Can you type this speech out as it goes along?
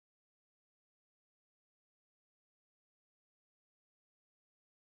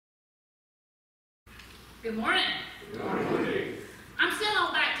Good morning. Good morning. I'm still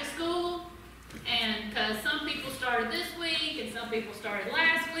on back to school, and because some people started this week and some people started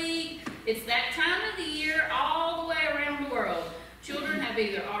last week, it's that time of the year all the way around the world. Children have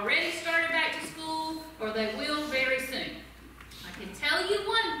either already started back to school or they will very soon. I can tell you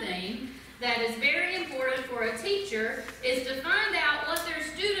one thing that is very important for a teacher is to find out what their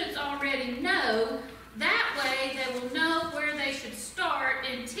students already know. That way they will know where they should start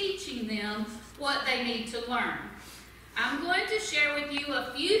in teaching them what they need to learn. I'm going to share with you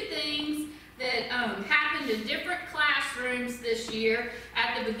a few things that happened in different classrooms this year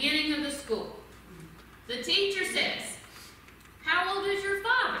at the beginning of the school. The teacher says, "How old is your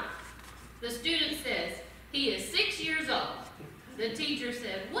father?" The student says, "He is 6 years old." The teacher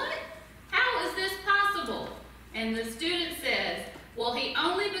said, "What? How is this possible?" And the student says, "Well, he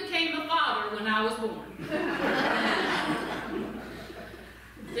only became a father when I was born."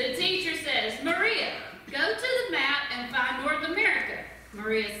 The teacher says, "Maria, go to the map and find North America."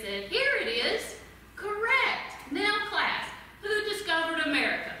 Maria said, "Here it is." "Correct. Now, class, who discovered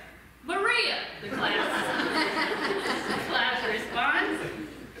America?" "Maria," the class responds.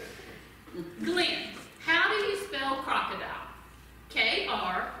 "Glenn, how do you spell crocodile?"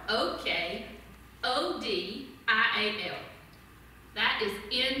 "Krokodial." That is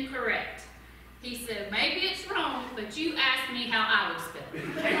incorrect. He said, "Maybe it's wrong, but you asked me how I would spell it."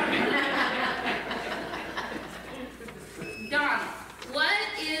 Donald, what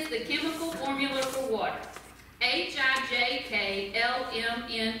is the chemical formula for water?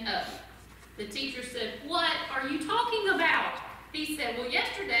 HIJKLMNO. The teacher said, "What are you talking about?" He said, "Well,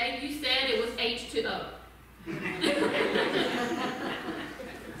 yesterday you said it was H2O.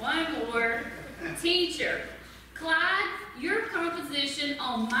 One more. Teacher, Clyde, your composition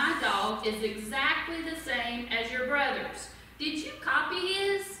on my dog is exactly the same as your brother's. Did you copy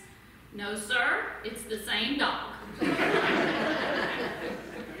his? "No, sir, it's the same dog."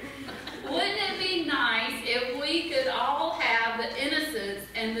 Wouldn't it be nice if we could all have the innocence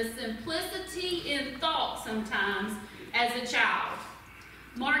and the simplicity in thought sometimes as a child?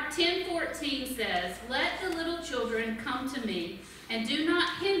 Mark 10:14 says, "Let the little children come to me, and do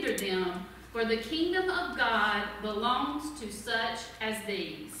not hinder them, for the kingdom of God belongs to such as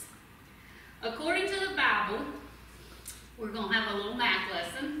these." According to the Bible, we're going to have a little math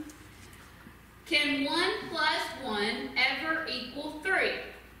lesson. Can 1 plus 1 ever equal 3?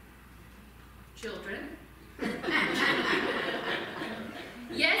 Children?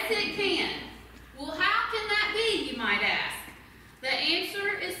 Yes, it can. Well, how can that be, you might ask? The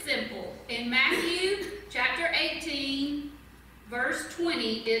answer is simple. In Matthew chapter 18, verse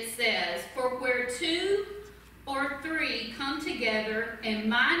 20, it says, "For where 2 or 3 come together in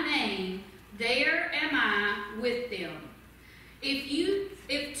my name, there am I with them." If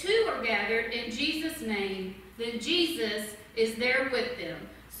 2 are gathered in Jesus' name, then Jesus is there with them.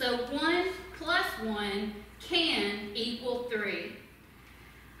 So 1 plus 1 can equal 3.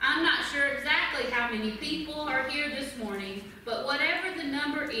 I'm not sure exactly how many people are here this morning, but whatever the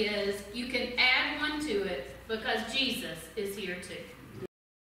number is, you can add 1 to it because Jesus is here too.